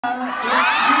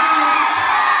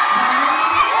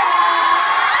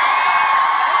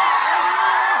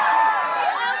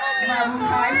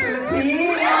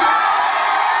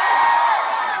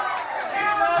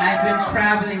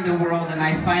traveling the world and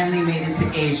I finally made it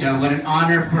to Asia. What an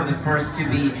honor for the first to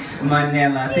be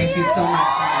Manila. Thank you so much.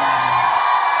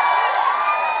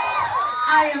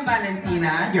 I am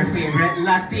Valentina, your favorite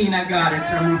Latina goddess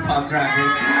from RuPaul's Drag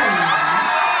Race.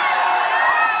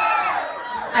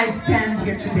 I stand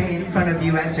here today in front of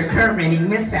you as your current reigning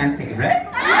Miss Fan favorite.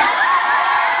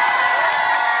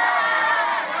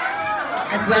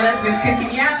 As well as Miss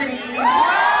Congeniality.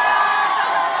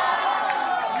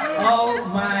 Oh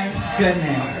my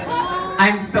goodness.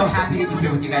 I'm so happy to be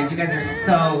here with you guys. You guys are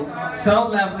so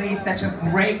lovely. Such a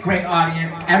great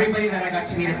audience. Everybody that I got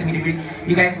to meet at the meet and greet,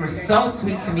 you guys were so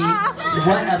sweet to me.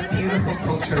 What a beautiful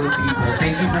culture of people.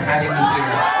 Thank you for having me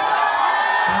here.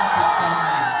 Thank you so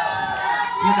much.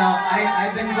 You know,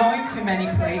 I've been going to many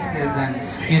places and,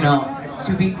 you know,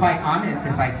 to be quite honest,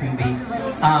 if I can be,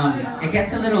 it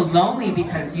gets a little lonely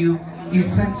because you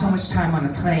spend so much time on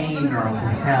a plane or a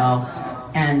hotel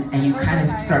and you kind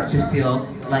of start to feel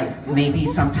like maybe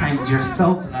sometimes you're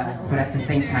so blessed, but at the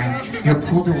same time, you're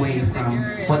pulled away from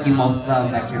what you most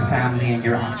love, like your family and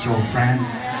your actual friends.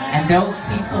 And those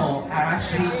people are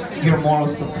actually your moral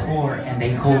support and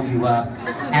they hold you up.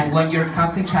 And when you're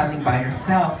constantly traveling by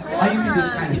yourself, all you can do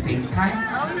is kind of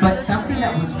FaceTime. But something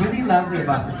that was really lovely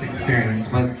about this experience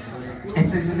was,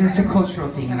 it's a cultural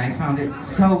thing and I found it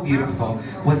so beautiful,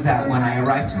 was that when I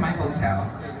arrived to my hotel,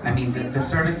 I mean, the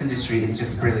service industry is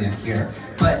just brilliant here,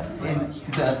 but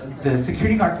the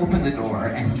security guard opened the door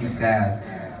and he said,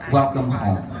 "Welcome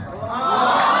home."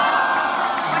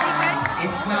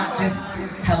 It's not just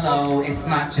hello, it's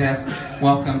not just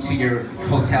welcome to your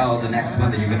hotel, the next one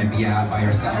that you're going to be at by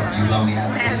yourself, you lonely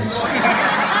ass bitch.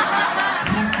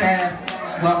 He said,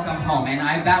 "Welcome home," and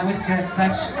that was just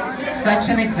such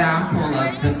an example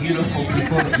of the beautiful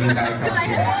people that you guys are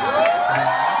here.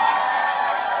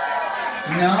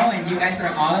 No, and you guys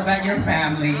are all about your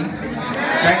family,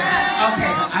 right?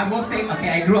 Okay, but I will say, okay,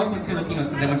 I grew up with Filipinos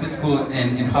because I went to school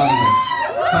in Hollywood.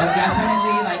 So I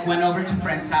definitely like went over to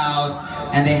friend's house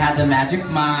and they had the magic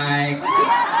mic.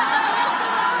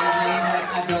 They made like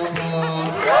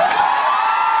adobo.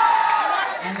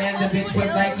 And then the bitch was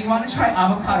like, "You want to try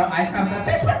avocado ice cream?" I was like,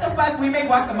 "Bitch, what the fuck? We make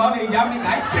guacamole, y'all make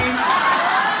ice cream?" I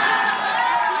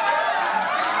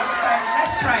was like,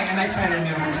 "Let's try it," and I tried it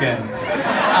and it was good.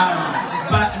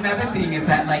 But another thing is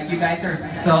that like you guys are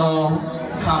so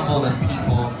humble of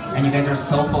people and you guys are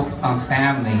so focused on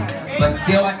family, but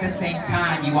still at the same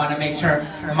time you want to make sure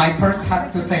my purse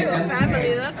has to say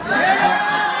MK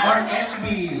or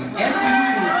NB,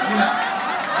 you know.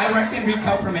 I worked in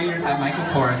retail for many years at Michael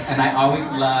Kors and I always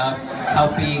loved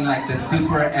helping like the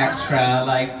super extra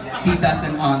like titas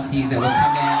and aunties that would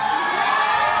come in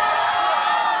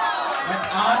with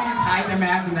all these high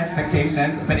demands and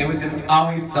expectations, but it was just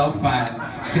always so fun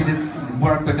to just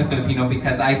work with the Filipino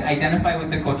because I identify with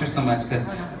the culture so much because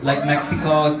like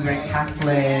Mexico is very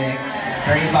Catholic,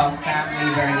 very about family,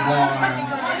 very warm,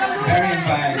 very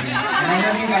inviting. And I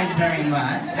love you guys very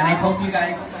much and I hope you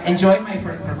guys enjoyed my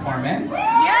first performance.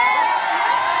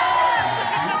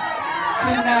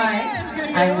 Tonight,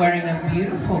 I'm wearing a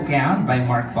beautiful gown by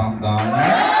Mark Bongon.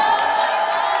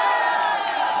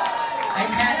 I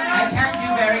can't do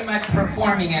very much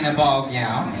performing in a ball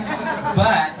gown,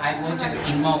 but I will just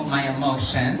emote my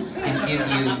emotions and give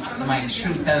you my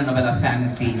true telenovela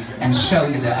fantasy and show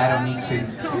you that I don't need to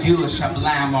do a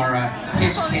shablam or a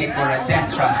hitch kick or a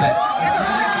death drop, but it's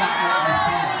really about what you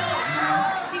feel, you know?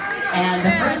 And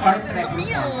the first artist that I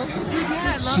performed to,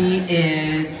 she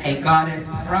is a goddess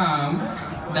from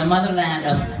the motherland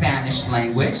of Spanish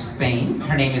language, Spain.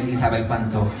 Her name is Isabel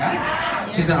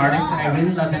Pantoja. She's an artist that I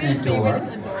really love and adore.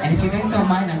 And if you guys don't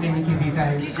mind, I'm going to give you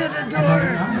guys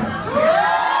another number.